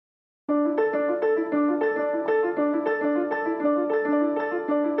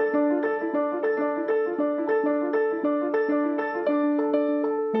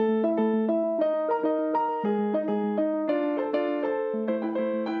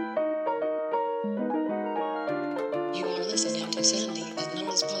Sandy with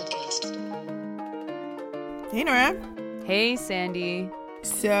Nora's podcast. Hey, Nora. Hey, Sandy.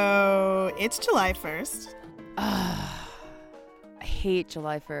 So, it's July 1st. I hate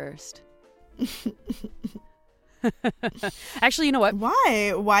July 1st. Actually, you know what?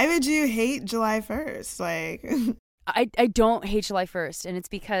 Why? Why would you hate July 1st? Like, I don't hate July 1st, and it's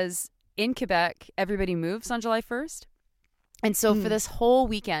because in Quebec, everybody moves on July 1st. And so for this whole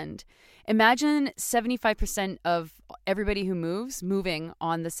weekend, imagine 75% of everybody who moves moving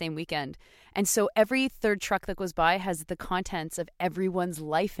on the same weekend. And so every third truck that goes by has the contents of everyone's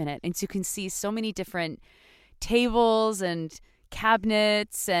life in it. And so you can see so many different tables and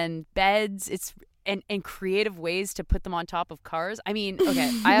cabinets and beds. And creative ways to put them on top of cars. I mean,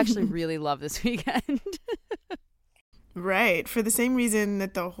 okay, I actually really love this weekend. right. For the same reason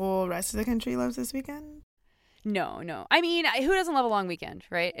that the whole rest of the country loves this weekend? No. I mean, who doesn't love a long weekend,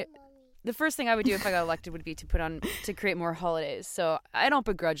 right? The first thing I would do if I got elected would be to create more holidays. So I don't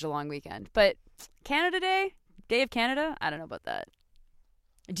begrudge a long weekend. But Canada Day of Canada, I don't know about that.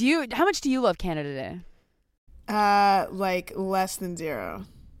 How much do you love Canada Day? Like less than 0%,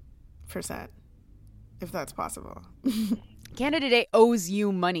 if that's possible. Canada Day owes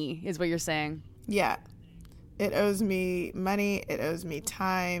you money, is what you're saying. Yeah. It owes me money. It owes me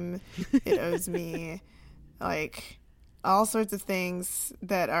time. It owes me, like, all sorts of things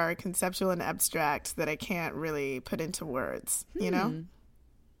that are conceptual and abstract that I can't really put into words, you know?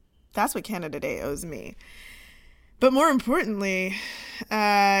 That's what Canada Day owes me. But more importantly,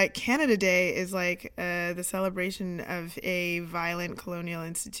 Canada Day is like the celebration of a violent colonial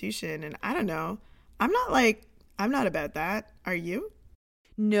institution. And I don't know. I'm not about that. Are you?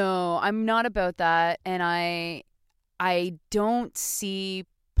 No, I'm not about that. And I don't see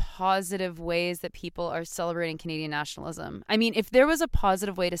positive ways that people are celebrating Canadian nationalism. I mean, if there was a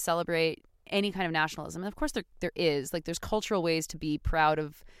positive way to celebrate any kind of nationalism, and of course there is, like, there's cultural ways to be proud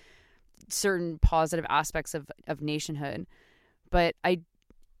of certain positive aspects of nationhood. But I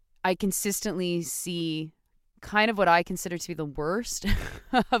consistently see kind of what I consider to be the worst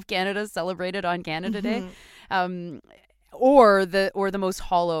of Canada celebrated on Canada Day. Or the most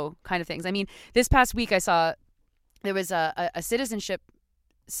hollow kind of things. I mean, this past week I saw there was a citizenship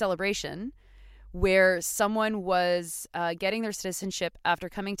celebration where someone was getting their citizenship after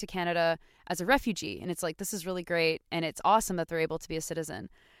coming to Canada as a refugee. And it's like, this is really great. And it's awesome that they're able to be a citizen.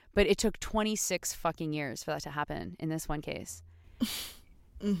 But it took 26 fucking years for that to happen in this one case.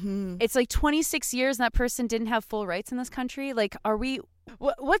 It's like 26 years and that person didn't have full rights in this country. Like,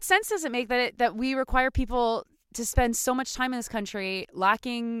 what sense does it make that we require people to spend so much time in this country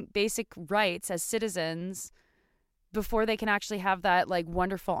lacking basic rights as citizens before they can actually have that, like,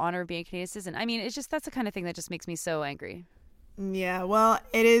 wonderful honor of being a Canadian citizen? I mean, that's the kind of thing that just makes me so angry. Yeah, well,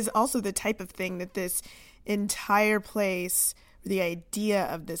 it is also the type of thing that this entire place, the idea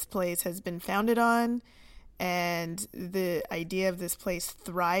of this place, has been founded on, and the idea of this place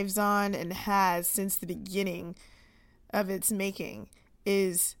thrives on and has since the beginning of its making,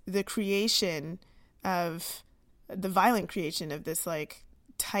 is the creation of the violent creation of this, like,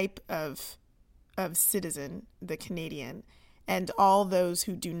 type of citizen, the Canadian, and all those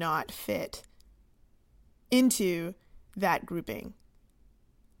who do not fit into that grouping.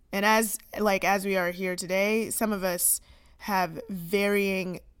 And as we are here today, some of us have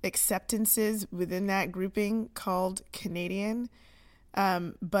varying acceptances within that grouping called Canadian,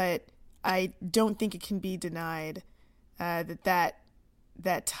 but I don't think it can be denied that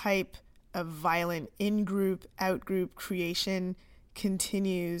type of violent in-group, out-group creation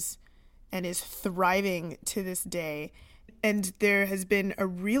continues and is thriving to this day. And there has been a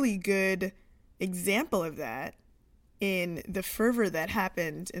really good example of that in the fervor that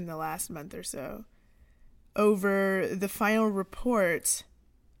happened in the last month or so over the final report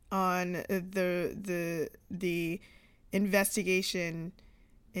on the investigation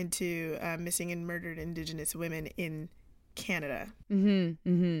into missing and murdered Indigenous women in Canada. And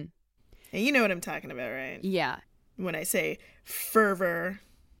you know what I'm talking about, right? Yeah. When I say fervor.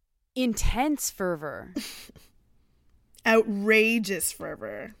 Intense fervor. Outrageous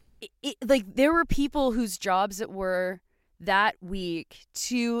fervor. Like, there were people whose jobs it were that week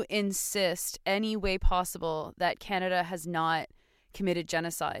to insist any way possible that Canada has not committed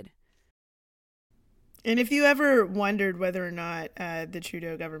genocide. And if you ever wondered whether or not the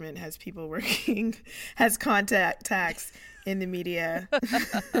Trudeau government has people working, has contacts in the media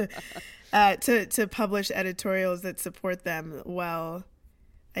to publish editorials that support them, well,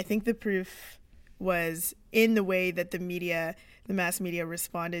 I think the proof was in the way that the mass media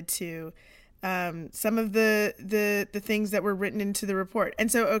responded to some of the things that were written into the report.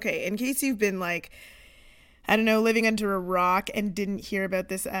 And so, okay, in case you've been like, I don't know, living under a rock and didn't hear about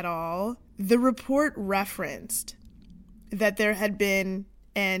this at all. The report referenced that there had been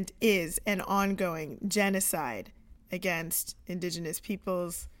and is an ongoing genocide against Indigenous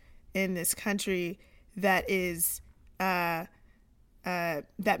peoples in this country that is that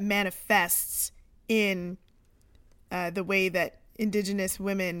manifests in the way that Indigenous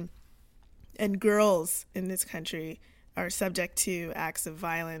women and girls in this country are subject to acts of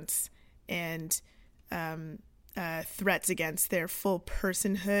violence and threats against their full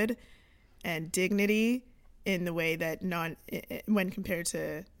personhood and dignity in the way that when compared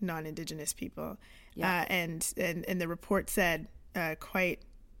to non-Indigenous people. Yeah. And the report said quite,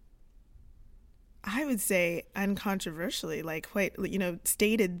 I would say uncontroversially, like quite,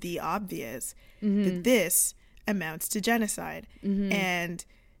 stated the obvious, that this amounts to genocide. And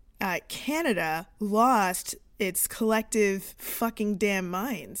Canada lost its collective fucking damn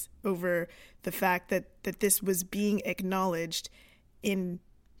minds over the fact that this was being acknowledged in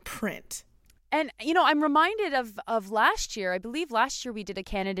print. And, I'm reminded of last year. I believe last year we did a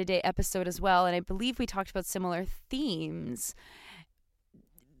Canada Day episode as well, and I believe we talked about similar themes.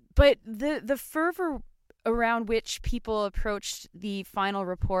 But the fervor around which people approached the final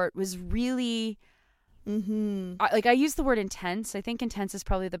report was really... I use the word intense. I think intense is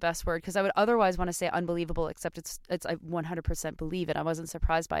probably the best word, because I would otherwise want to say unbelievable, except it's I 100% believe it. I wasn't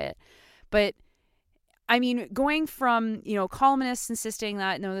surprised by it. But I mean, going from, columnists insisting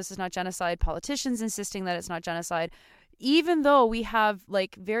that, no, this is not genocide, politicians insisting that it's not genocide, even though we have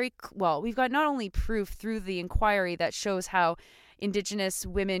we've got not only proof through the inquiry that shows how Indigenous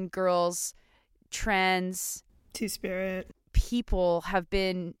women, girls, trans, Two-Spirit people have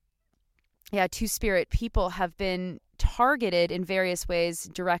been, Two-Spirit people have been targeted in various ways,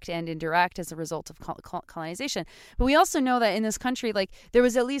 direct and indirect, as a result of colonization. But we also know that in this country, there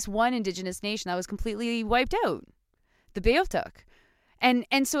was at least one Indigenous nation that was completely wiped out, the Beothuk. And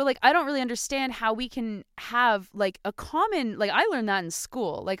so, I don't really understand how we can have, a common, I learned that in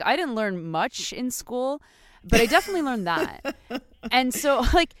school. I didn't learn much in school, but I definitely learned that. And so,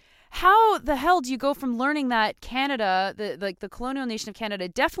 how the hell do you go from learning that Canada, the colonial nation of Canada,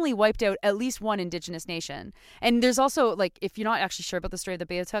 definitely wiped out at least one Indigenous nation? And there's also, if you're not actually sure about the story of the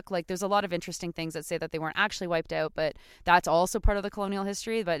Beothuk, there's a lot of interesting things that say that they weren't actually wiped out, but that's also part of the colonial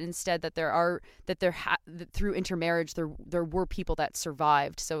history. But instead, through intermarriage, there were people that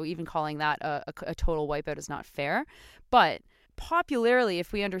survived. So even calling that a total wipeout is not fair. But popularly,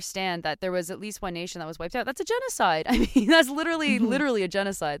 if we understand that there was at least one nation that was wiped out, that's a genocide. I mean, that's literally a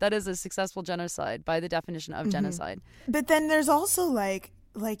genocide. That is a successful genocide by the definition of genocide. But then there's also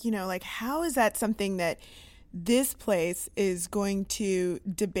how is that something that this place is going to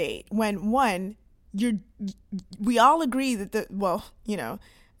debate when, one, we all agree that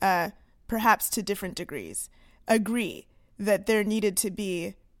perhaps to different degrees, agree that there needed to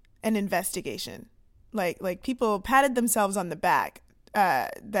be an investigation. Like people patted themselves on the back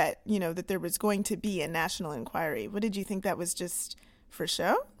that there was going to be a national inquiry. What did you think, that was just for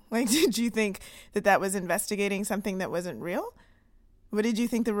show? Did you think that was investigating something that wasn't real? What did you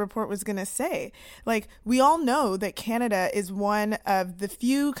think the report was going to say? We all know that Canada is one of the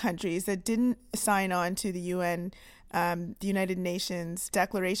few countries that didn't sign on to the UN, the United Nations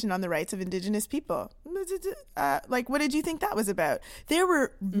Declaration on the Rights of Indigenous People. What did you think that was about? There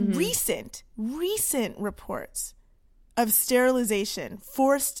were recent reports of sterilization,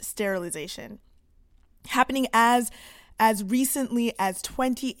 forced sterilization, happening as recently as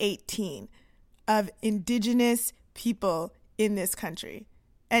 2018 of Indigenous people in this country.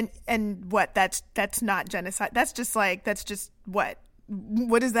 And what, that's not genocide. That's just what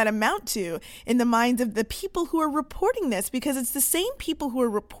does that amount to in the minds of the people who are reporting this? Because it's the same people who are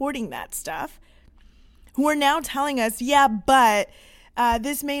reporting that stuff who are now telling us, but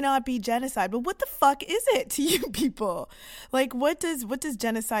this may not be genocide. But what the fuck is it to you people? What does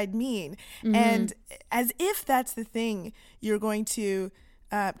genocide mean? And as if that's the thing you're going to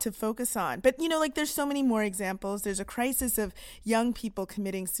focus on. But, there's so many more examples. There's a crisis of young people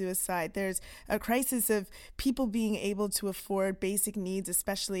committing suicide. There's a crisis of people being able to afford basic needs,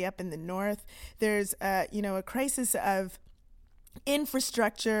 especially up in the north. There's, a crisis of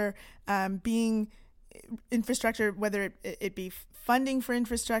infrastructure, whether it be funding for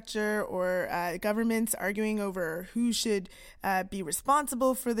infrastructure or governments arguing over who should be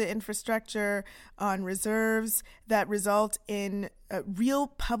responsible for the infrastructure on reserves that result in real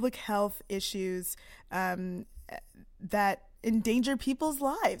public health issues that endanger people's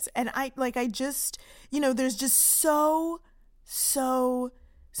lives. And I just, there's just so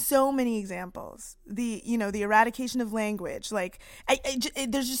So many examples. The eradication of language. Like,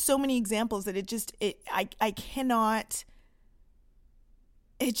 there's just so many examples that I cannot.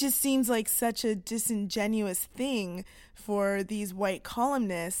 It just seems like such a disingenuous thing for these white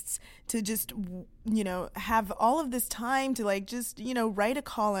columnists to just, have all of this time to like just, write a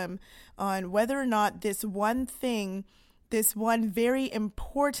column on whether or not this one thing, this one very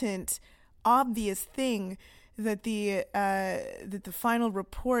important, obvious thing that the final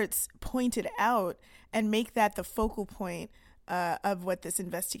reports pointed out, and make that the focal point of what this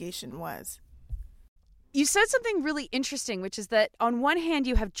investigation was. You said something really interesting, which is that on one hand,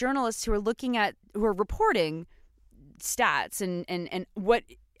 you have journalists who are reporting stats and what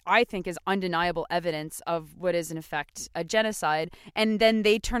I think is undeniable evidence of what is in effect a genocide. And then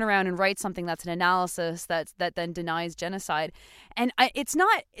they turn around and write something that's an analysis that then denies genocide. And it's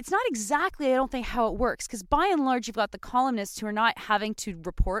not exactly, I don't think, how it works. Because by and large, you've got the columnists who are not having to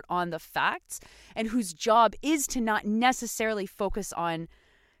report on the facts and whose job is to not necessarily focus on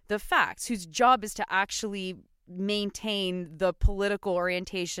the facts, whose job is to actually maintain the political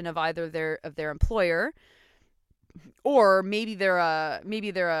orientation of either their employer, or maybe they're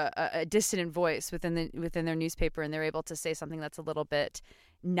a dissident voice within their newspaper, and they're able to say something that's a little bit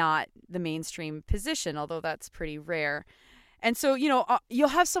not the mainstream position, although that's pretty rare. And so, you'll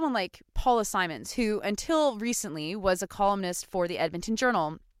have someone like Paula Simons, who until recently was a columnist for the Edmonton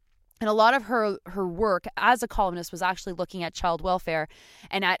Journal. And a lot of her work as a columnist was actually looking at child welfare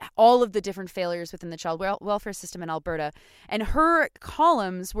and at all of the different failures within the child welfare system in Alberta. And her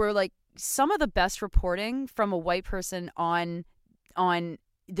columns were like some of the best reporting from a white person on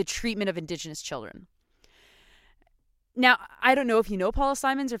the treatment of Indigenous children. Now, I don't know if you know Paula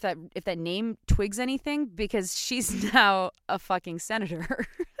Simons or if that name twigs anything, because she's now a fucking senator.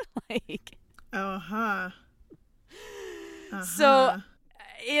 Like, So,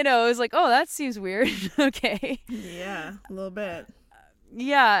 it was like, oh, that seems weird. Okay. Yeah, a little bit.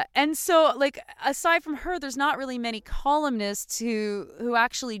 Yeah. And so, like, aside from her, there's not really many columnists who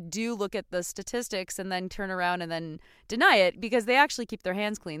actually do look at the statistics and then turn around and then deny it, because they actually keep their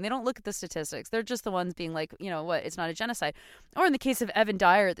hands clean. They don't look at the statistics. They're just the ones being like, it's not a genocide. Or in the case of Evan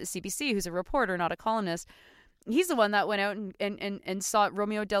Dyer at the CBC, who's a reporter, not a columnist, he's the one that went out and sought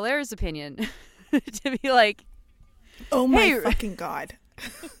Romeo Dallaire's opinion to be like, oh my fucking God.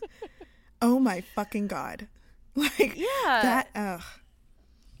 Oh my fucking God. Like, yeah. That,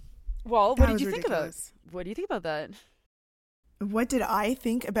 well, what did you think about? What do you think about that? What did I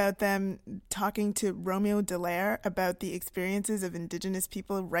think about them talking to Romeo Dallaire about the experiences of Indigenous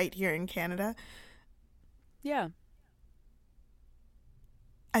people right here in Canada? Yeah.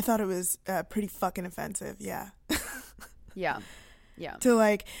 I thought it was pretty fucking offensive. Yeah. Yeah. Yeah. To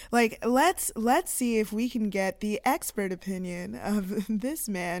like let's see if we can get the expert opinion of this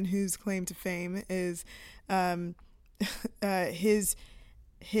man whose claim to fame is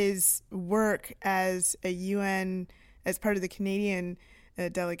his work as a UN, as part of the Canadian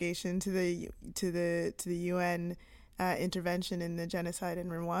delegation to the UN intervention in the genocide in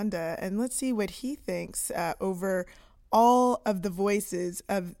Rwanda, and let's see what he thinks over all of the voices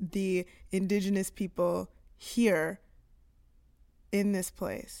of the Indigenous people here in this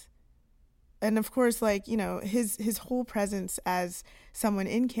place. And of course, like, his whole presence as someone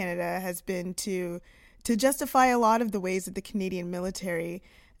in Canada has been to justify a lot of the ways that the Canadian military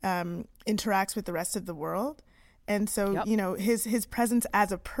interacts with the rest of the world. And so, yep. His presence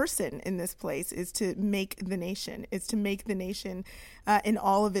as a person in this place is to make the nation. It's to make the nation in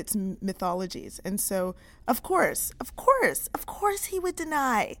all of its mythologies. And so, of course, he would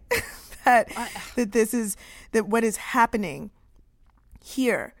deny that what is happening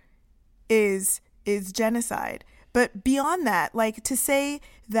here is genocide. But beyond that, like, to say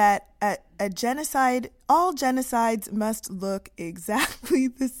that a genocide, all genocides must look exactly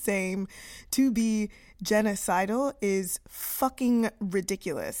the same to be genocidal is fucking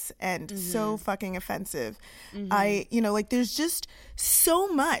ridiculous and so fucking offensive. There's just so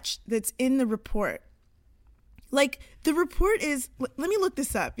much that's in the report. Like, the report is, let me look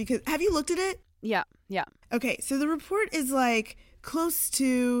this up, because have you looked at it? Yeah. Okay, so the report is like close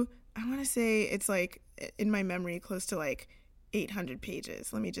to, I want to say it's like, in my memory, close to like 800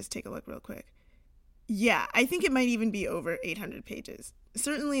 pages. Let me just take a look real quick. Yeah, I think it might even be over 800 pages.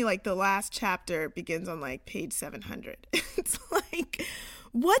 Certainly, like, the last chapter begins on like page 700. It's like,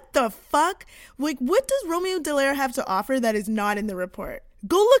 what the fuck? Like, what does Romeo Dallaire have to offer that is not in the report?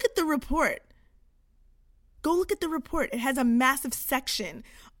 Go look at the report. It has a massive section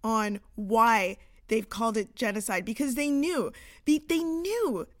on why they've called it genocide, because they knew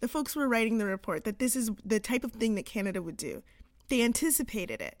the folks who were writing the report that this is the type of thing that Canada would do. They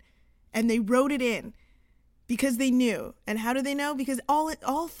anticipated it, and they wrote it in because they knew. And how do they know? Because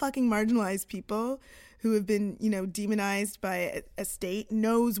all fucking marginalized people who have been, demonized by a state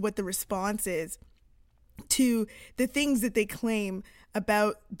knows what the response is to the things that they claim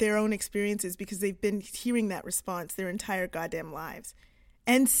about their own experiences, because they've been hearing that response their entire goddamn lives.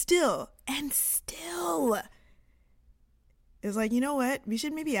 And still, it's like, you know what? We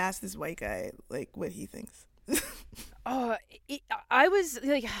should maybe ask this white guy, like, what he thinks. I was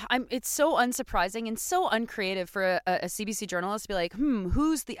like, it's so unsurprising and so uncreative for a CBC journalist to be like,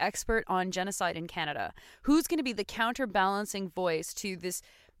 who's the expert on genocide in Canada? Who's going to be the counterbalancing voice to this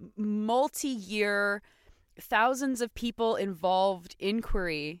multi-year, thousands of people involved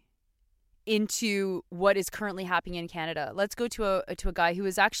inquiry into what is currently happening in Canada? Let's go to a guy who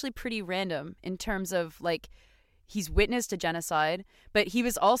is actually pretty random in terms of, like, he's witnessed a genocide, but he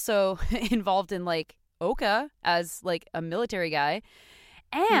was also involved in, like, Oka as, like, a military guy.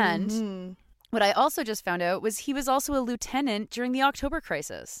 And what I also just found out was he was also a lieutenant during the October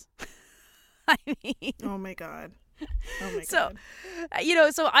crisis. I mean, oh my God. So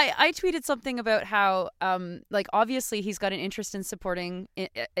I tweeted something about how, like, obviously he's got an interest in supporting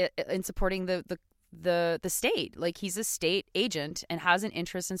the state. Like, he's a state agent and has an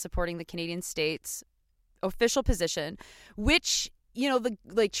interest in supporting the Canadian state's official position, which,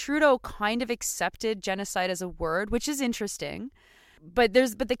 Trudeau kind of accepted genocide as a word, which is interesting. But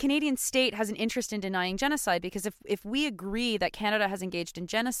the Canadian state has an interest in denying genocide, because if we agree that Canada has engaged in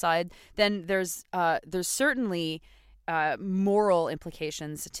genocide, then there's certainly moral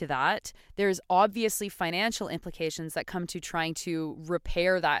implications to that. There's obviously financial implications that come to trying to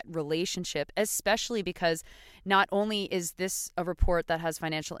repair that relationship, especially because not only is this a report that has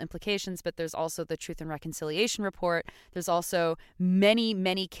financial implications, but there's also the Truth and Reconciliation report. There's also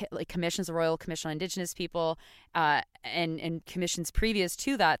many commissions, the Royal Commission on Indigenous People, and commissions previous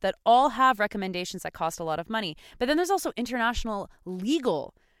to that all have recommendations that cost a lot of money. But then there's also international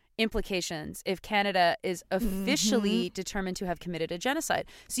legal implications if Canada is officially determined to have committed a genocide.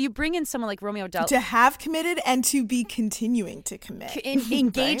 So you bring in someone like Romeo Dallaire. To have committed and to be continuing to commit.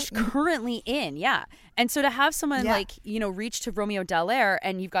 Engaged right? Currently in, yeah. And so to have someone like, reach to Romeo Dallaire,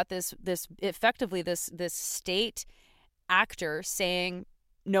 and you've got this effectively this state actor saying,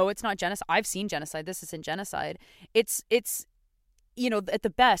 no, it's not genocide. I've seen genocide. This isn't genocide. It's at the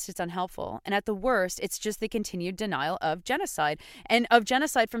best, it's unhelpful. And at the worst, it's just the continued denial of genocide. And of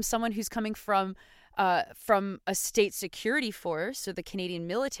genocide from someone who's coming from a state security force, or the Canadian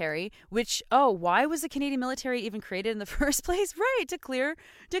military, which, why was the Canadian military even created in the first place? Right, to clear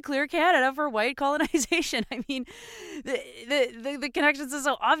Canada for white colonization. I mean, the connections are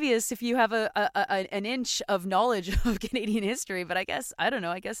so obvious if you have an inch of knowledge of Canadian history. But I guess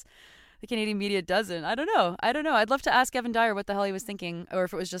the Canadian media doesn't. I don't know. I'd love to ask Evan Dyer what the hell he was thinking, or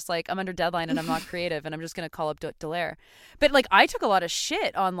if it was just like, I'm under deadline and I'm not creative and I'm just going to call up Dallaire. But, like, I took a lot of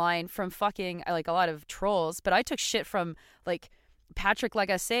shit online from fucking, like, a lot of trolls, but I took shit from, like, Patrick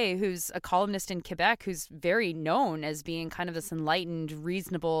Lagacé, who's a columnist in Quebec, who's very known as being kind of this enlightened,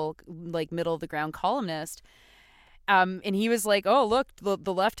 reasonable, like, middle-of-the-ground columnist. And he was like, oh, look,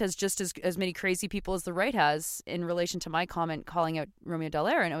 the left has just as many crazy people as the right has, in relation to my comment calling out Romeo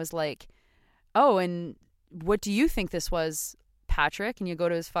Dallaire. And I was like, oh, and what do you think this was, Patrick? And you go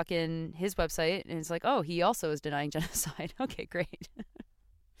to his website, and it's like, oh, he also is denying genocide. Okay, great.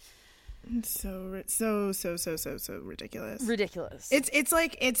 So ridiculous. Ridiculous.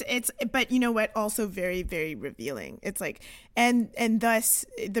 It's but you know what? Also very, very revealing. It's like, and thus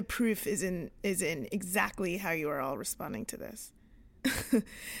the proof is in exactly how you are all responding to this.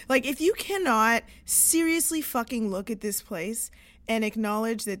 Like, if you cannot seriously fucking look at this place and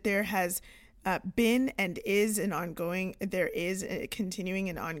acknowledge that there has been and is a continuing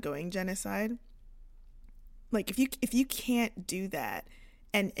and ongoing genocide, like, if you can't do that,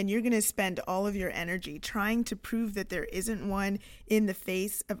 and you're going to spend all of your energy trying to prove that there isn't one in the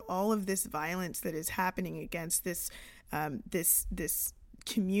face of all of this violence that is happening against this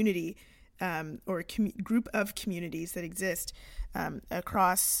community or group of communities that exist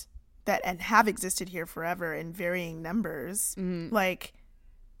across that and have existed here forever in varying numbers, like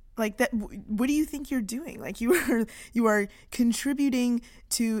that, what do you think you're doing? Like, you are contributing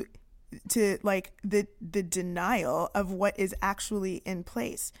to like the denial of what is actually in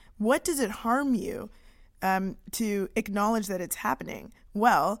place. What does it harm you to acknowledge that it's happening?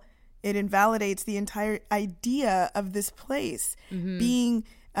 Well, it invalidates the entire idea of this place being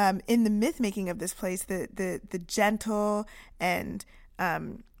in the myth making of this place, the gentle and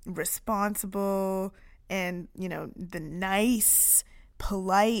responsible and the nice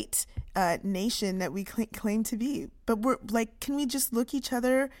polite nation that we claim to be. But we're like, can we just look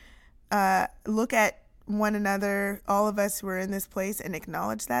at one another, all of us who are in this place, and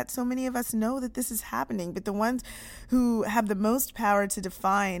acknowledge that? So many of us know that this is happening, but the ones who have the most power to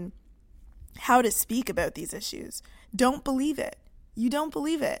define how to speak about these issues don't believe it. You don't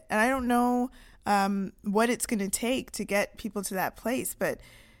believe it. And I don't know what it's going to take to get people to that place. But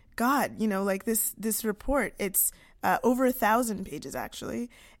God, like this report, it's over 1,000 pages actually.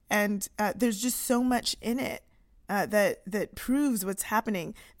 And there's just so much in it that proves what's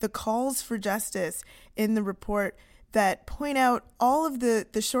happening. The calls for justice in the report that point out all of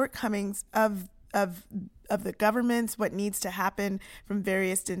the shortcomings of the governments, what needs to happen from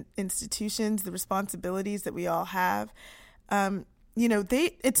various institutions, the responsibilities that we all have.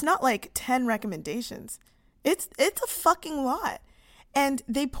 It's not like 10 recommendations. It's a fucking lot. And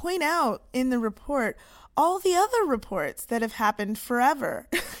they point out in the report all the other reports that have happened forever,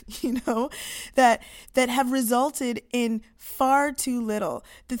 that have resulted in far too little.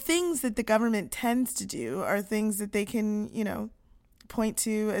 The things that the government tends to do are things that they can, point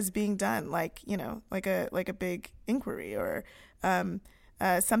to as being done, like a big inquiry or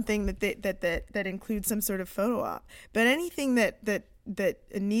something that includes some sort of photo op. But anything that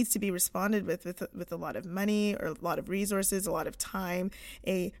needs to be responded with a lot of money or a lot of resources, a lot of time,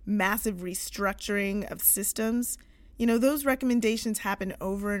 a massive restructuring of systems, those recommendations happen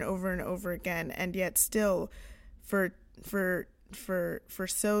over and over and over again, and yet still for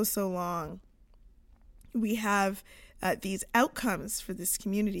so long we have these outcomes for this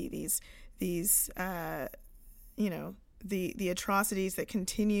community, these the atrocities that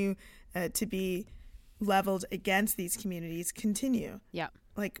continue to be leveled against these communities continue. Yeah.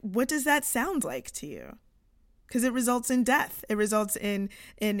 Like, what does that sound like to you? Because it results in death. It results in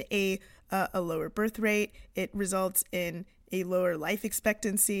a lower birth rate. It results in a lower life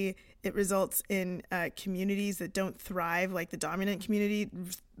expectancy. It results in communities that don't thrive like the dominant community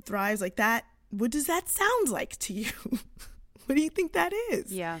thrives. Like that. What does that sound like to you? What do you think that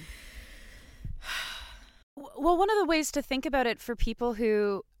is? Yeah. Well, one of the ways to think about it for people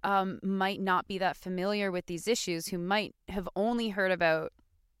who might not be that familiar with these issues, who might have only heard about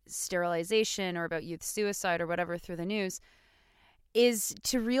sterilization or about youth suicide or whatever through the news, is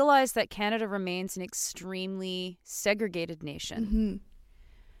to realize that Canada remains an extremely segregated nation.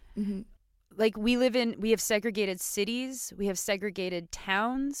 Mm-hmm. Mm-hmm. Like we have segregated cities, we have segregated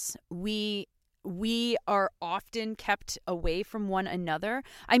towns, we are often kept away from one another.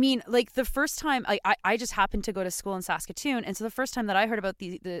 I mean, like the first time I just happened to go to school in Saskatoon, and so the first time that I heard about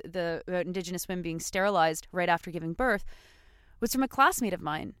the Indigenous women being sterilized right after giving birth was from a classmate of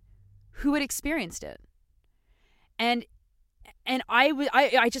mine who had experienced it. And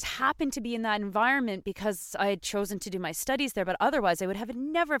I just happened to be in that environment because I had chosen to do my studies there. But otherwise, I would have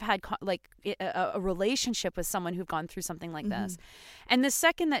never have had a relationship with someone who'd gone through something like this. And the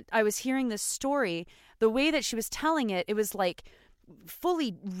second that I was hearing this story, the way that she was telling it, it was like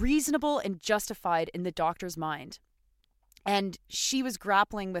fully reasonable and justified in the doctor's mind. And she was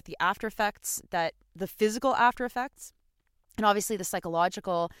grappling with the after effects, the physical after effects, and obviously the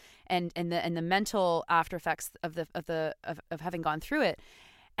psychological and the mental after effects of having gone through it.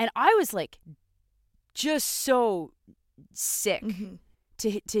 And I was like just so sick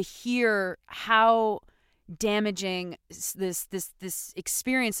to hear how damaging this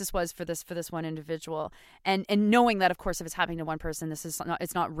experience this was for this one individual, and knowing that, of course, if it's happening to one person,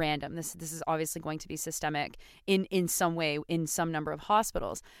 it's not random. This is obviously going to be systemic in some way in some number of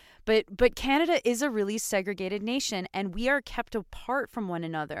hospitals. But Canada is a really segregated nation, and we are kept apart from one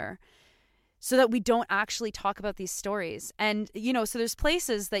another so that we don't actually talk about these stories. And so there's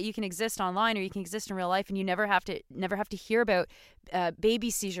places that you can exist online or you can exist in real life, and you never have to hear about baby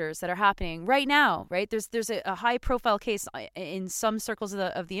seizures that are happening right now. Right? There's a high profile case in some circles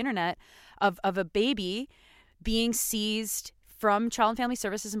of the internet of a baby being seized from Child and Family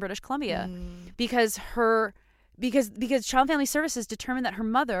Services in British Columbia because Child and Family Services determined that her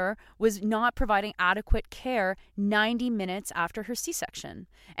mother was not providing adequate care 90 minutes after her C-section,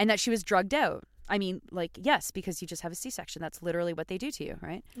 and that she was drugged out. I mean, like, yes, because you just have a C-section. That's literally what they do to you,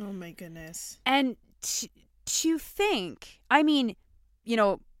 right? Oh, my goodness. And to think, I mean,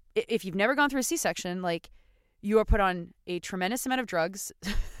 if you've never gone through a C-section, like, you are put on a tremendous amount of drugs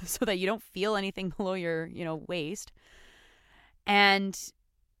so that you don't feel anything below your, waist. And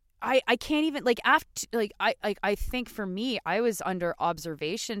I can't even like after like I think for me I was under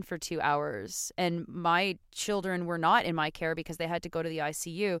observation for 2 hours and my children were not in my care because they had to go to the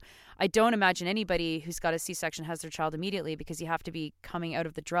ICU. I don't imagine anybody who's got a C-section has their child immediately because you have to be coming out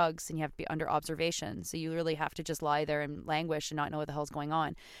of the drugs and you have to be under observation. So you really have to just lie there and languish and not know what the hell's going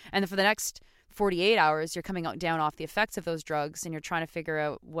on. And then for the next 48 hours, you're coming down off the effects of those drugs and you're trying to figure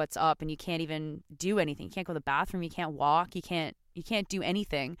out what's up and you can't even do anything. You can't go to the bathroom. You can't walk. You can't do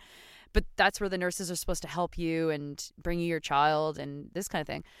anything. But that's where the nurses are supposed to help you and bring you your child and this kind of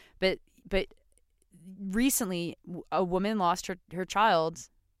thing. But recently, a woman lost her child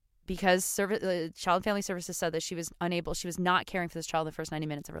because Child and Family Services said that she was not caring for this child in the first 90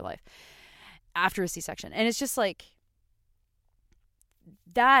 minutes of her life after a C-section. And it's just like,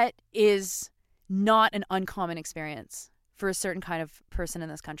 that is not an uncommon experience for a certain kind of person in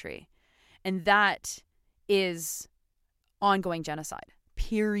this country. And that is ongoing genocide,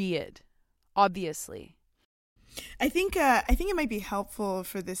 period. Obviously. I think it might be helpful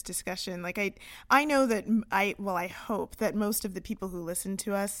for this discussion. Like I know that I hope that most of the people who listen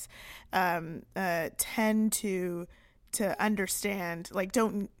to us tend to understand, like,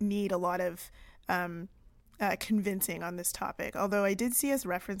 don't need a lot of convincing on this topic. Although I did see us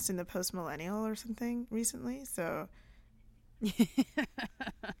referenced in the Post Millennial or something recently, so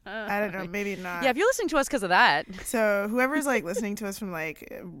I don't know, maybe not. Yeah, if you're listening to us because of that. So whoever's like listening to us from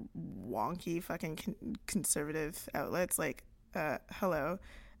like wonky fucking conservative outlets, like, hello.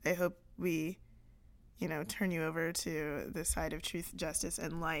 I hope we, turn you over to the side of truth, justice,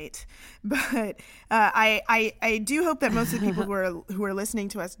 and light. But I do hope that most of the people who are listening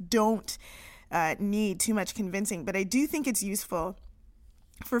to us don't need too much convincing. But I do think it's useful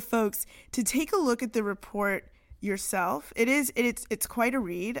for folks to take a look at the report yourself. It's quite a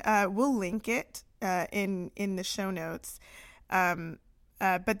read. We'll link it in the show notes.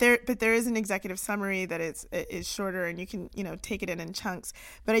 But there is an executive summary that is shorter, and you can take it in chunks.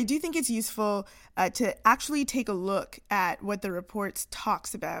 But I do think it's useful to actually take a look at what the report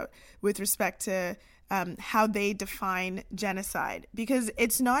talks about with respect to how they define genocide, because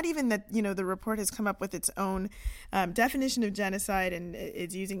it's not even that the report has come up with its own definition of genocide and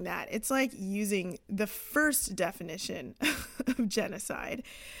it's using that. It's like using the first definition of genocide.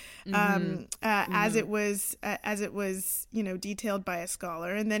 As it was detailed by a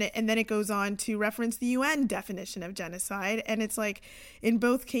scholar, and then it goes on to reference the UN definition of genocide, and it's like in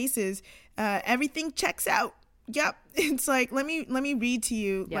both cases everything checks out. Yep, it's like let me read to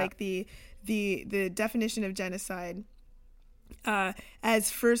you like the definition of genocide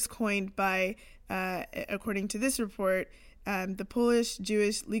as first coined by according to this report the Polish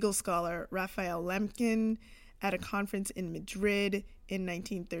Jewish legal scholar Raphael Lemkin at a conference in Madrid in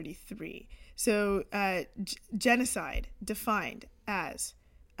 1933. So genocide defined as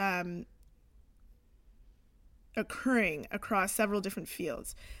occurring across several different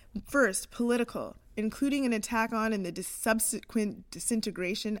fields. First, political, including an attack on and the subsequent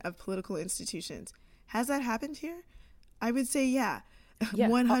disintegration of political institutions. Has that happened here? I would say yeah.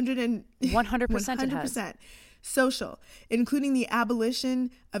 100% 100%. Social, including the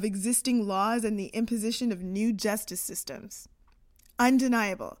abolition of existing laws and the imposition of new justice systems.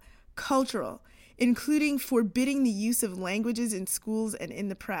 Undeniable. Cultural, including forbidding the use of languages in schools and in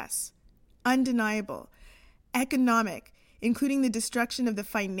the press. Undeniable. Economic, including the destruction of the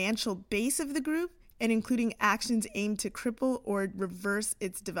financial base of the group and including actions aimed to cripple or reverse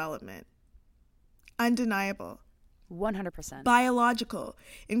its development. Undeniable. 100%. Biological,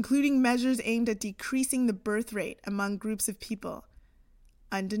 including measures aimed at decreasing the birth rate among groups of people.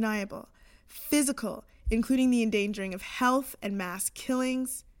 Undeniable. Physical, including the endangering of health and mass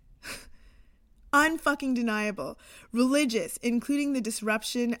killings. Unfucking deniable. Religious, including the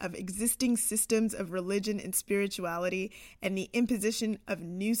disruption of existing systems of religion and spirituality and the imposition of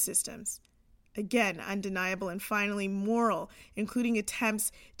new systems. Again, undeniable. And finally, moral, including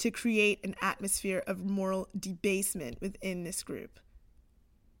attempts to create an atmosphere of moral debasement within this group.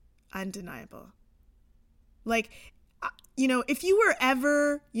 Undeniable. Like, if you were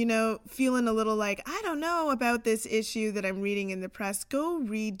ever, feeling a little like, I don't know about this issue that I'm reading in the press, go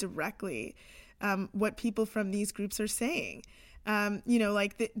read directly what people from these groups are saying.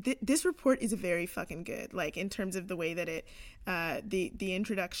 This report is very fucking good, like in terms of the way that it, the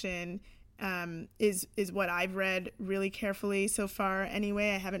introduction is what I've read really carefully so far.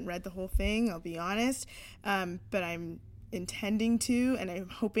 Anyway, I haven't read the whole thing, I'll be honest, but I'm intending to, and I'm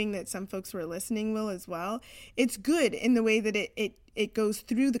hoping that some folks who are listening will as well. It's good in the way that it goes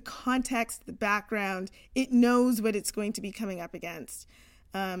through the context, the background. It knows what it's going to be coming up against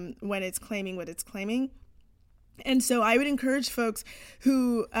when it's claiming what it's claiming. And so I would encourage folks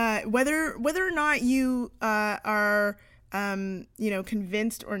who, whether or not you are,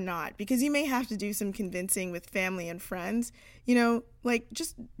 convinced or not, because you may have to do some convincing with family and friends,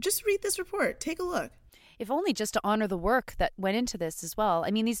 just read this report. Take a look. If only just to honor the work that went into this as well.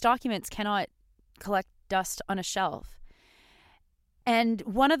 I mean, these documents cannot collect dust on a shelf. And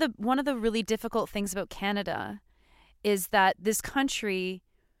one of the really difficult things about Canada is that this country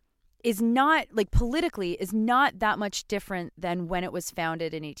is not, politically, is not that much different than when it was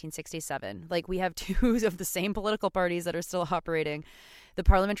founded in 1867. We have two of the same political parties that are still operating. The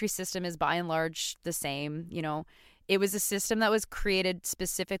parliamentary system is by and large the same. It was a system that was created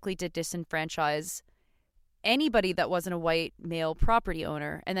specifically to disenfranchise anybody that wasn't a white male property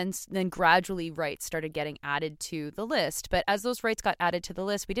owner. And then gradually rights started getting added to the list. But as those rights got added to the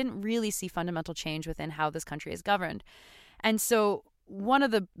list, we didn't really see fundamental change within how this country is governed. And so one of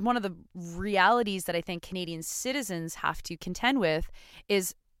the realities that I think Canadian citizens have to contend with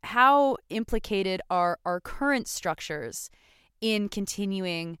is how implicated are our current structures in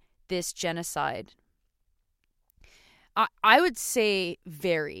continuing this genocide. I would say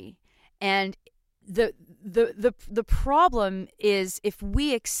very. And the problem is, if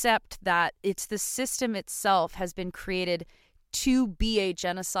we accept that it's the system itself has been created to be a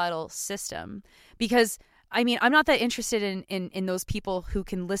genocidal system, because I mean, I'm not that interested in those people who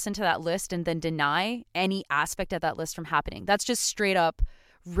can listen to that list and then deny any aspect of that list from happening. That's just straight up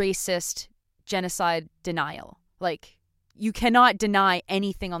racist genocide denial. You cannot deny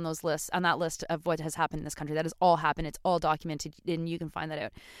anything on that list of what has happened in this country. That has all happened. It's all documented, and you can find that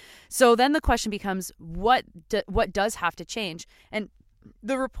out. So then the question becomes, what does have to change? And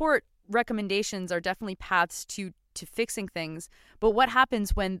the report recommendations are definitely paths to fixing things. But what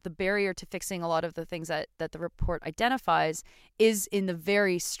happens when the barrier to fixing a lot of the things that the report identifies is in the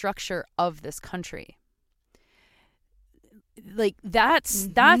very structure of this country? That's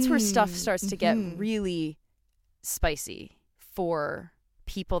where stuff starts to get really spicy for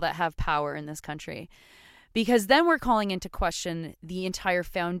people that have power in this country, because then we're calling into question the entire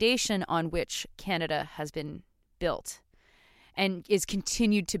foundation on which Canada has been built and is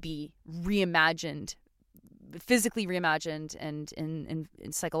continued to be reimagined, physically reimagined and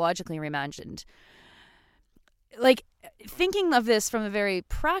psychologically reimagined. Thinking of this from a very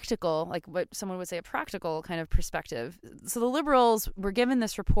practical, what someone would say, a practical kind of perspective. So the Liberals were given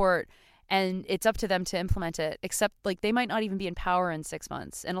this report, and it's up to them to implement it, except they might not even be in power in 6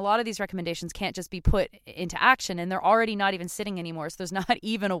 months. And a lot of these recommendations can't just be put into action, and they're already not even sitting anymore. So there's not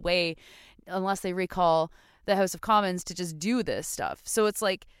even a way, unless they recall the House of Commons, to just do this stuff. So it's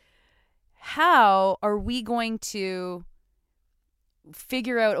how are we going to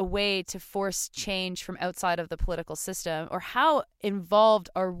figure out a way to force change from outside of the political system? Or how involved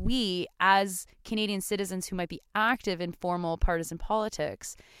are we as Canadian citizens who might be active in formal partisan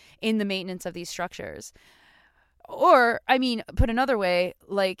politics in the maintenance of these structures? Or, I mean, put another way,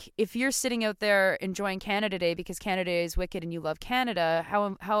 if you're sitting out there enjoying Canada Day because Canada is wicked and you love Canada,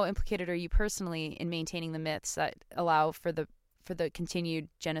 how implicated are you personally in maintaining the myths that allow for the continued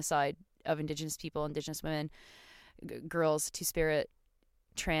genocide of Indigenous people, Indigenous women, girls, Two-Spirit,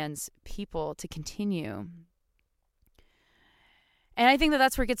 trans people to continue? And I think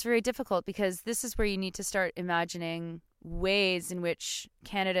that's where it gets very difficult, because this is where you need to start imagining ways in which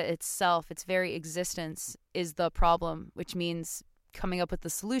Canada itself, its very existence, is the problem, which means coming up with the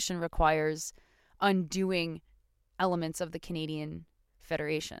solution requires undoing elements of the Canadian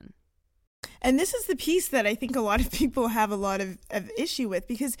Federation. And this is the piece that I think a lot of people have a lot of issue with,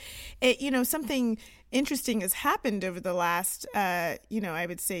 because something interesting has happened over the last, I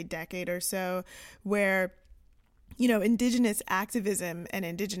would say decade or so, where Indigenous activism and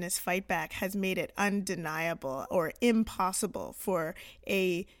Indigenous fight back has made it undeniable or impossible for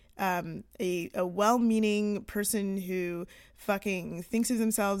a well-meaning person who fucking thinks of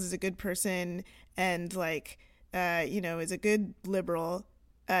themselves as a good person and is a good liberal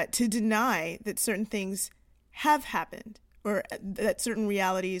to deny that certain things have happened or that certain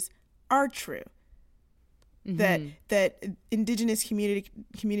realities are true. Mm-hmm. That Indigenous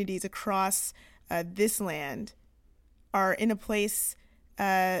communities across this land are in a place,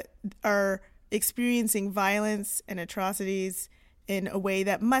 are experiencing violence and atrocities in a way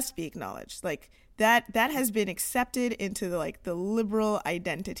that must be acknowledged. That has been accepted into the liberal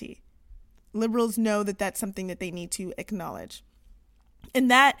identity. Liberals know that that's something that they need to acknowledge. And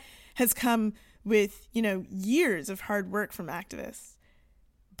that has come with, years of hard work from activists.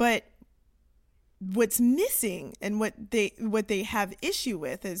 But what's missing and what they have issue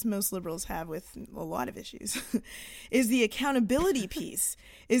with, as most liberals have with a lot of issues, is the accountability piece,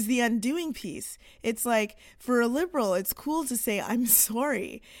 is the undoing piece. It's like, for a liberal, it's cool to say, I'm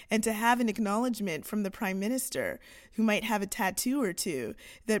sorry, and to have an acknowledgement from the prime minister, who might have a tattoo or two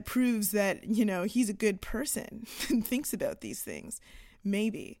that proves that, he's a good person and thinks about these things,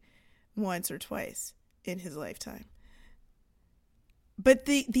 maybe once or twice in his lifetime. But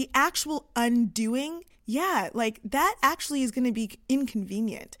the actual undoing, that actually is going to be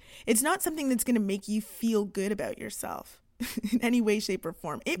inconvenient. It's not something that's going to make you feel good about yourself in any way, shape, or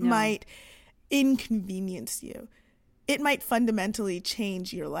form. It might inconvenience you. It might fundamentally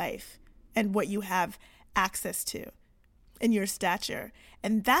change your life and what you have access to and your stature.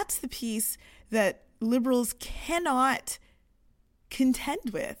 And that's the piece that liberals cannot contend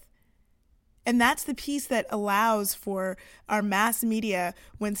with. And that's the piece that allows for our mass media,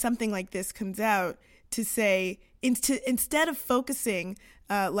 when something like this comes out, to say, instead of focusing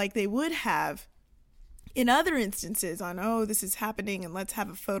like they would have in other instances on, this is happening and let's have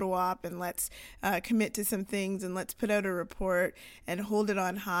a photo op and let's commit to some things and let's put out a report and hold it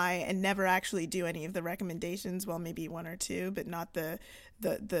on high and never actually do any of the recommendations, well, maybe one or two, but not the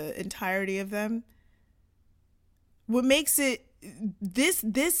entirety of them. What makes it,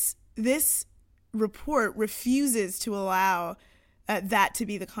 this report refuses to allow that to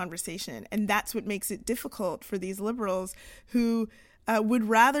be the conversation. And that's what makes it difficult for these liberals who would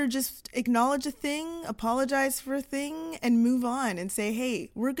rather just acknowledge a thing, apologize for a thing, and move on and say,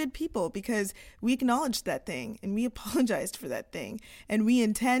 hey, we're good people because we acknowledged that thing and we apologized for that thing and we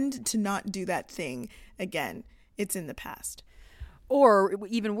intend to not do that thing again. It's in the past. Or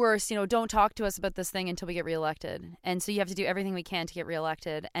even worse, don't talk to us about this thing until we get reelected. And so you have to do everything we can to get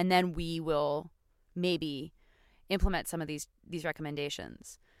reelected, and then we will maybe implement some of these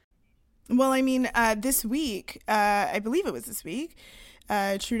recommendations. Well, this week, I believe it was this week,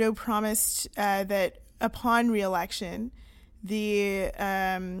 Trudeau promised that upon re-election, the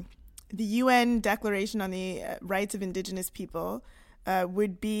UN Declaration on the Rights of Indigenous People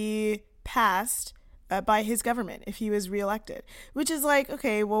would be passed by his government if he was reelected, which is like,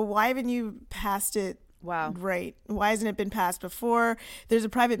 okay, well, why haven't you passed it? Wow. Right. Why hasn't it been passed before? There's a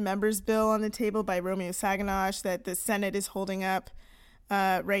private member's bill on the table by Romeo Saganash that the Senate is holding up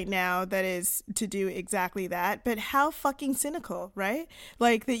right now that is to do exactly that. But how fucking cynical, right?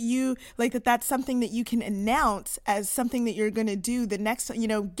 That's something that you can announce as something that you're going to do the next,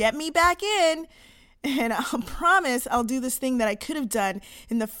 get me back in. And I'll promise I'll do this thing that I could have done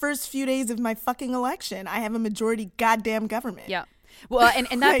in the first few days of my fucking election. I have a majority goddamn government. Yeah. Well,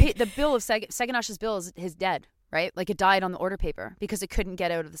 and that the bill of Saganash's bill is dead, right? Like, it died on the order paper because it couldn't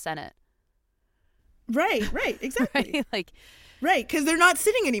get out of the Senate. Right, exactly. Right? Right, because they're not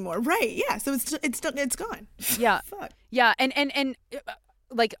sitting anymore. Right, yeah. So it's gone. Yeah. Fuck. Yeah, and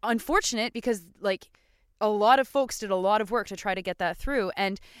unfortunate because a lot of folks did a lot of work to try to get that through.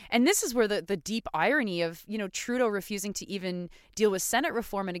 And this is where the deep irony of, Trudeau refusing to even deal with Senate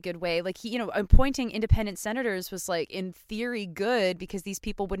reform in a good way. Like, he, appointing independent senators was in theory good because these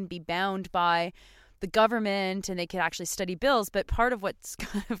people wouldn't be bound by the government and they could actually study bills. But part of what's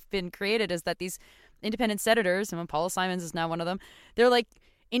kind of been created is that these independent senators, and Paula Simons is now one of them, they're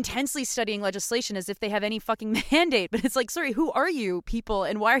intensely studying legislation as if they have any fucking mandate. But it's sorry, who are you people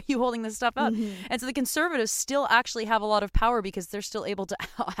and why are you holding this stuff up? Mm-hmm. And so the Conservatives still actually have a lot of power because they're still able to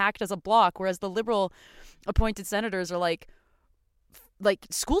act as a bloc, whereas the Liberal appointed senators are like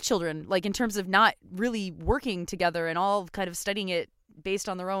school children, in terms of not really working together and all kind of studying it based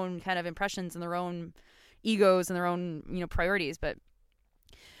on their own kind of impressions and their own egos and their own, priorities. But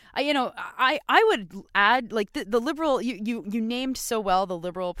I would add the Liberal, you named so well the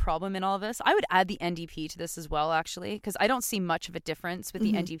Liberal problem in all of this. I would add the NDP to this as well, actually, because I don't see much of a difference with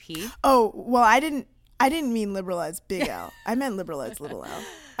the NDP. Oh, well, I didn't mean Liberal as big L. I meant Liberal as little L.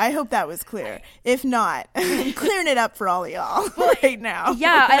 I hope that was clear. If not, I'm clearing it up for all of y'all right now.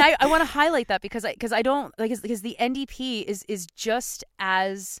 Yeah, and I want to highlight that because I don't because the NDP is just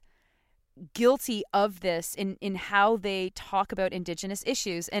as guilty of this in how they talk about Indigenous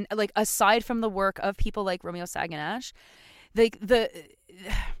issues. And aside from the work of people like Romeo Saganash,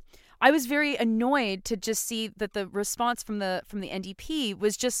 I was very annoyed to just see that the response from the NDP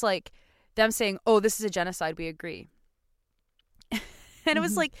was just them saying, oh, this is a genocide, we agree. And it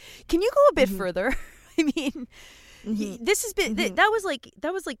was can you go a bit further? I mean, this has been that was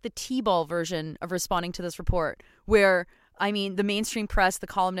the T-ball version of responding to this report, where the mainstream press, the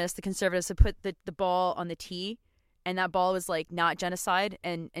columnists, the Conservatives have put the ball on the tee, and that ball was not genocide,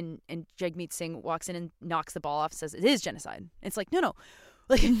 and Jagmeet Singh walks in and knocks the ball off and says it is genocide. It's no.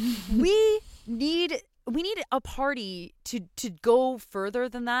 We need a party to go further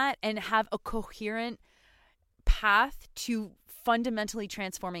than that and have a coherent path to fundamentally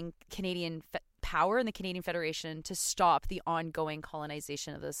transforming Canadian power in the Canadian Federation to stop the ongoing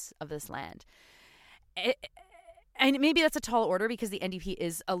colonization of this land. And maybe that's a tall order because the NDP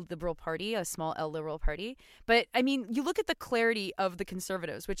is a liberal party, a small L liberal party. But I mean, you look at the clarity of the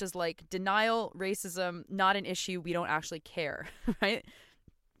Conservatives, which is like denial, racism, not an issue, we don't actually care, right?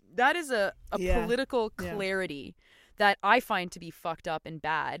 That is a political clarity that I find to be fucked up and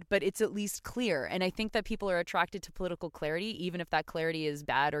bad, but it's at least clear. And I think that people are attracted to political clarity, even if that clarity is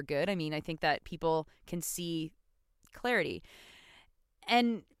bad or good. I mean, I think that people can see clarity.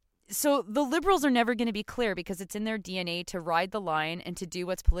 And so the Liberals are never going to be clear because it's in their DNA to ride the line and to do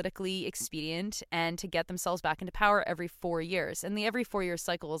what's politically expedient and to get themselves back into power every 4 years. And the every 4-year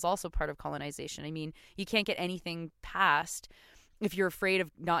cycle is also part of colonization. I mean, you can't get anything passed if you're afraid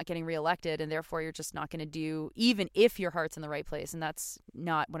of not getting reelected, and therefore you're just not going to do, even if your heart's in the right place. And that's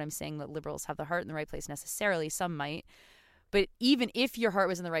not what I'm saying that Liberals have the heart in the right place necessarily. Some might. But even if your heart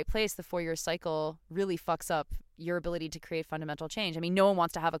was in the right place, the 4-year cycle really fucks up your ability to create fundamental change. I mean, no one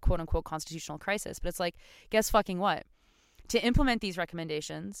wants to have a quote-unquote constitutional crisis, but it's like, guess fucking what? To implement these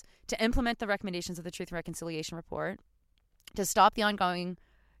recommendations, to implement the recommendations of the Truth and Reconciliation Report, to stop the ongoing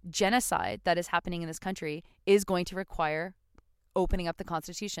genocide that is happening in this country is going to require opening up the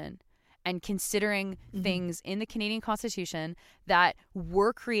Constitution and considering things in the Canadian Constitution that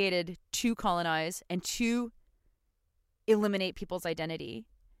were created to colonize and to eliminate people's identity,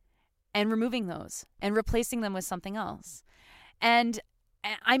 and removing those and replacing them with something else. And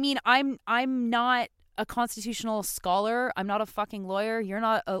I mean, I'm not a constitutional scholar. I'm not a fucking lawyer. You're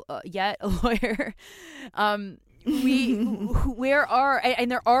not yet a lawyer. And there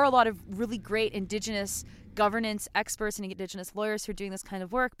are a lot of really great Indigenous governance experts and Indigenous lawyers who are doing this kind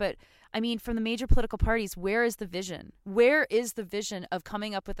of work. But I mean, from the major political parties, where is the vision? Where is the vision of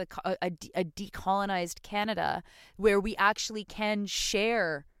coming up with a decolonized Canada where we actually can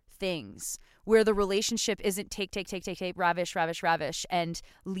share things, where the relationship isn't take, ravish, and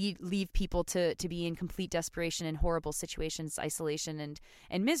leave people to be in complete desperation and horrible situations, isolation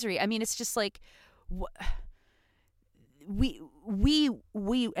and misery? I mean, it's just like we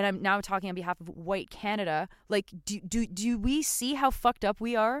and I'm now talking on behalf of white Canada, like do we see how fucked up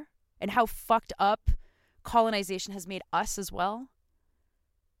we are and how fucked up colonization has made us as well?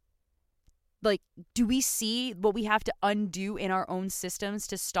 Like, do we see what we have to undo in our own systems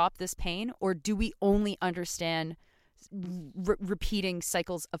to stop this pain, or do we only understand repeating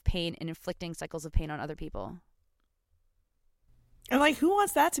cycles of pain and inflicting cycles of pain on other people? And like, who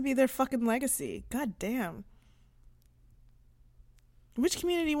wants that to be their fucking legacy? God damn. Which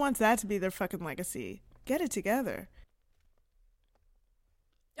community wants that to be their fucking legacy? Get it together.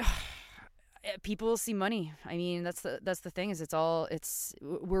 People see money. I mean, that's the thing. Is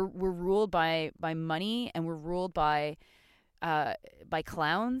we're ruled by money, and we're ruled by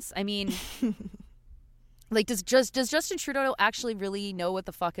clowns. I mean, like, does Justin Trudeau actually really know what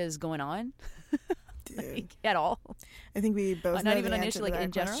the fuck is going on? Like, at all? I think we both not know even the an answer issue, like,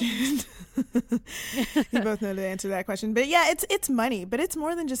 in general. We both know the answer to that question. But yeah, it's money, but it's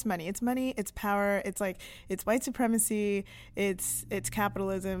more than just money. It's money, it's power, it's like, it's white supremacy, it's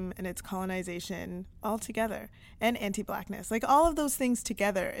capitalism, and it's colonization all together, and anti-blackness. Like, all of those things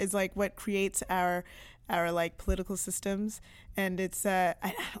together is like what creates our like political systems. And it's oh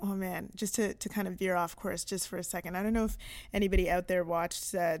man, just to kind of veer off course just for a second, I don't know if anybody out there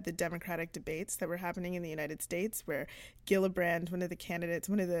watched the Democratic debates that were happening in the United States, where Gillibrand, one of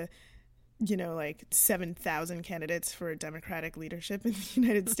the like 7,000 candidates for Democratic leadership in the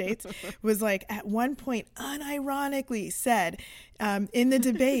United States, was like, at one point unironically said in the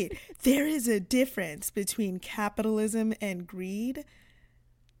debate, there is a difference between capitalism and greed.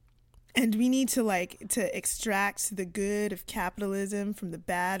 And we need to extract the good of capitalism from the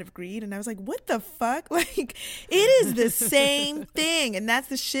bad of greed. And I was like, what the fuck? Like, it is the same thing. And that's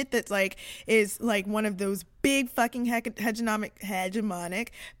the shit that's like, is like one of those big fucking hegemonic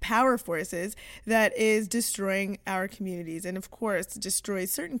power forces that is destroying our communities. And of course,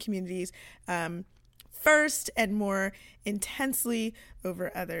 destroys certain communities first and more intensely over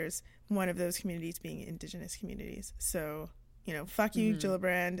others. One of those communities being Indigenous communities. So, fuck you,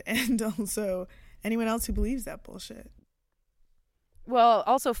 Gillibrand, and also anyone else who believes that bullshit. Well,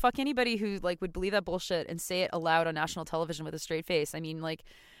 also fuck anybody who would believe that bullshit and say it aloud on national television with a straight face. I mean,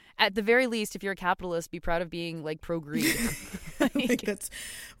 at the very least, if you're a capitalist, be proud of being like pro-greed. Like that's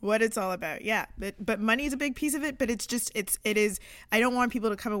what it's all about. Yeah. But money is a big piece of it, but it is, I don't want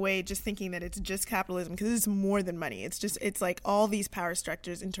people to come away just thinking that it's just capitalism, because it's more than money. It's like all these power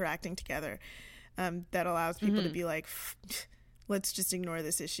structures interacting together, that allows people to be like, let's just ignore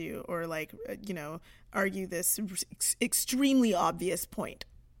this issue, or like, argue this extremely obvious point.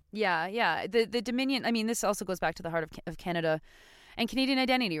 Yeah. The Dominion, I mean, this also goes back to the heart of Canada and Canadian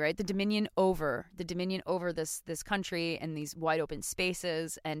identity, right? The dominion over this country and these wide open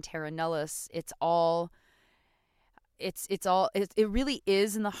spaces and terra nullius. It really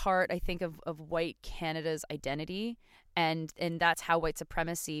is in the heart, I think, of white Canada's identity, and that's how white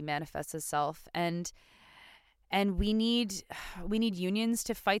supremacy manifests itself. And we need unions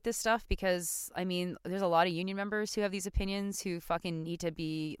to fight this stuff, because I mean, there's a lot of union members who have these opinions who fucking need to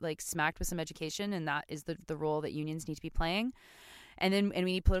be like smacked with some education, and that is the role that unions need to be playing. And we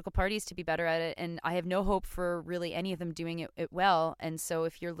need political parties to be better at it. And I have no hope for really any of them doing it well. And so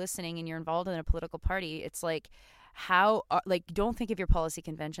if you're listening and you're involved in a political party, it's like, don't think of your policy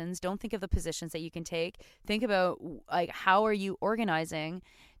conventions. Don't think of the positions that you can take. Think about like, how are you organizing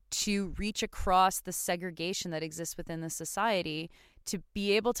to reach across the segregation that exists within the society, to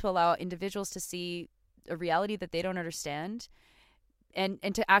be able to allow individuals to see a reality that they don't understand, and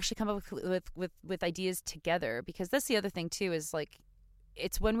to actually come up with ideas together. Because that's the other thing too, is like,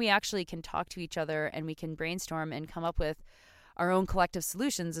 it's when we actually can talk to each other and we can brainstorm and come up with our own collective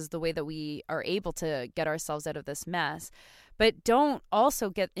solutions is the way that we are able to get ourselves out of this mess. But don't also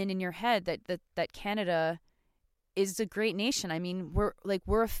get in your head that Canada is a great nation. I mean,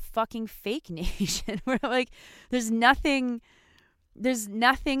 we're a fucking fake nation. We're like, there's nothing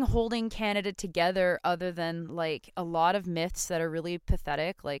holding Canada together other than like a lot of myths that are really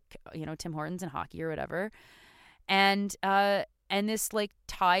pathetic, like, Tim Hortons and hockey or whatever. And this like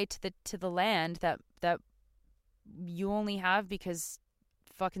tie to the land that you only have because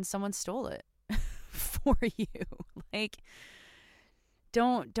fucking someone stole it for you. Like,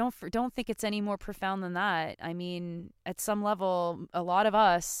 don't think it's any more profound than that. I mean, at some level, a lot of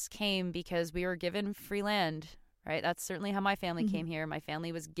us came because we were given free land, right? That's certainly how my family came here. My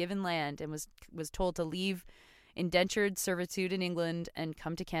family was given land and was told to leave indentured servitude in England and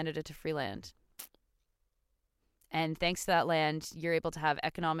come to Canada to free land. And thanks to that land, you're able to have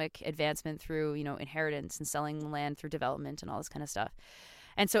economic advancement through, inheritance and selling the land through development and all this kind of stuff.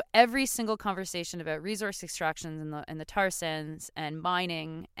 And so every single conversation about resource extractions in the tar sands and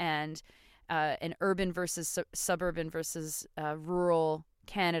mining and urban versus suburban versus rural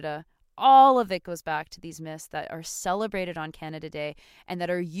Canada, all of it goes back to these myths that are celebrated on Canada Day and that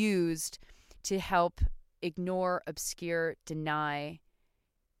are used to help ignore, obscure, deny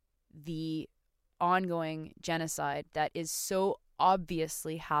the ongoing genocide that is so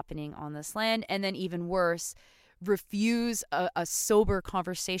obviously happening on this land. And then even worse, refuse a sober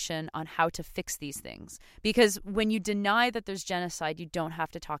conversation on how to fix these things. Because when you deny that there's genocide, you don't have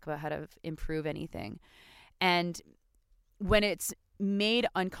to talk about how to improve anything. And when it's made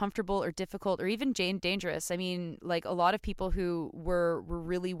uncomfortable or difficult or even dangerous, I mean, like a lot of people who were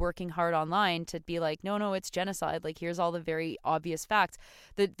really working hard online to be like, no, it's genocide. Like, here's all the very obvious facts.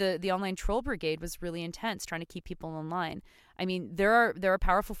 The online troll brigade was really intense, trying to keep people online. I mean, there are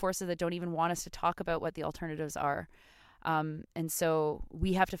powerful forces that don't even want us to talk about what the alternatives are. And so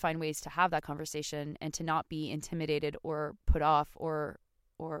we have to find ways to have that conversation and to not be intimidated or put off or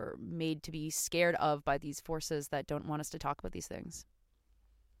made to be scared of by these forces that don't want us to talk about these things.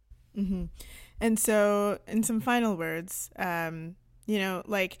 Mm-hmm. And so, in some final words,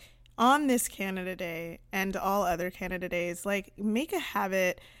 like on this Canada Day and all other Canada Days, like make a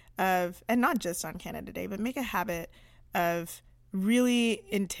habit of, and not just on Canada Day, but make a habit of really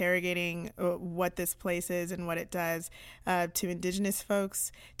interrogating what this place is and what it does to Indigenous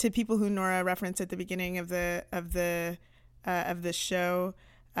folks, to people who Nora referenced at the beginning of the show,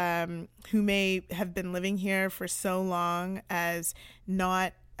 who may have been living here for so long as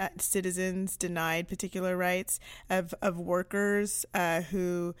not citizens denied particular rights, of workers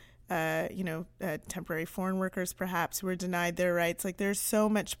who temporary foreign workers perhaps were denied their rights. Like, there's so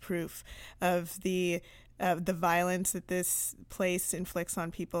much proof of the violence that this place inflicts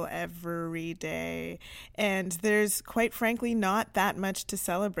on people every day. And there's, quite frankly, not that much to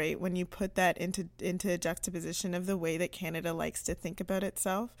celebrate when you put that into juxtaposition of the way that Canada likes to think about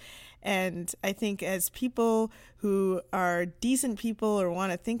itself. And I think as people who are decent people or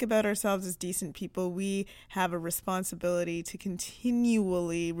want to think about ourselves as decent people, we have a responsibility to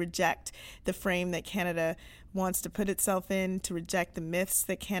continually reject the frame that Canada wants to put itself in, to reject the myths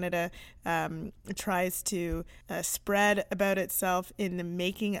that Canada tries to spread about itself in the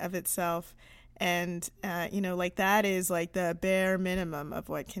making of itself. And, like that is like the bare minimum of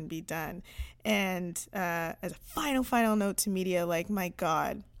what can be done. And as a final note to media, like, my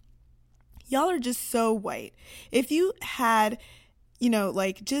God, y'all are just so white. If you had,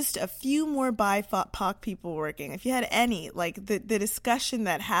 just a few more BIPOC people working, if you had any, like the discussion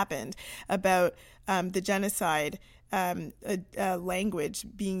that happened about the genocide, language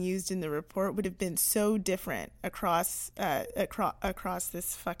being used in the report would have been so different across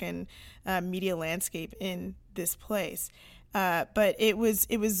this fucking media landscape in this place. But it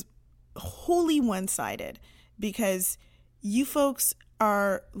was wholly one-sided because you folks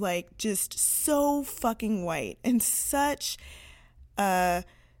are like just so fucking white and such a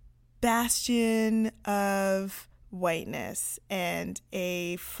bastion of whiteness and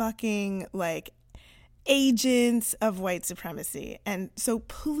a fucking like agents of white supremacy. And so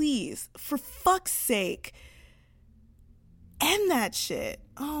please, for fuck's sake, end that shit.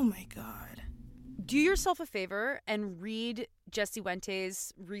 Oh my God. Do yourself a favor and read Jesse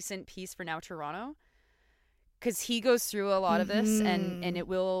Wente's recent piece for Now Toronto, because he goes through a lot of this, and it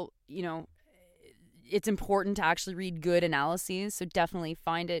will, it's important to actually read good analyses. So definitely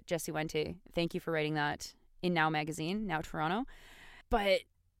find it, Jesse Wente. Thank you for writing that in Now Magazine, Now Toronto. But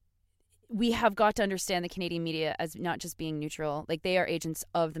we have got to understand the Canadian media as not just being neutral. Like, they are agents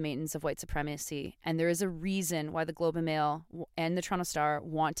of the maintenance of white supremacy. And there is a reason why the Globe and Mail and the Toronto Star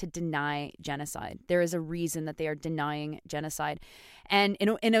want to deny genocide. There is a reason that they are denying genocide. And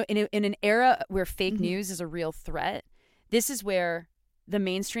in an era where fake news is a real threat, this is where the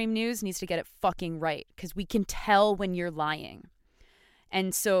mainstream news needs to get it fucking right, because we can tell when you're lying.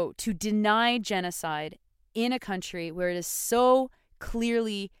 And so to deny genocide in a country where it is so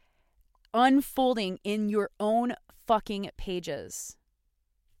clearly unfolding in your own fucking pages.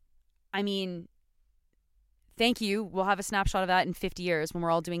 I mean, thank you. We'll have a snapshot of that in 50 years when we're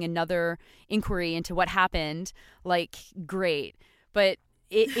all doing another inquiry into what happened. Like, great. But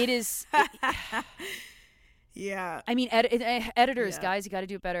it is... Yeah. I mean, editors, guys, you got to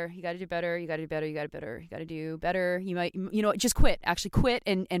do better. You got to do better. You got to do better. You got to do better. You got to do better. You might, just quit. Actually quit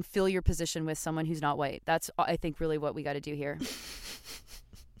and fill your position with someone who's not white. That's, I think, really what we got to do here.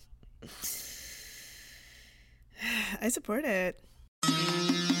 I support it.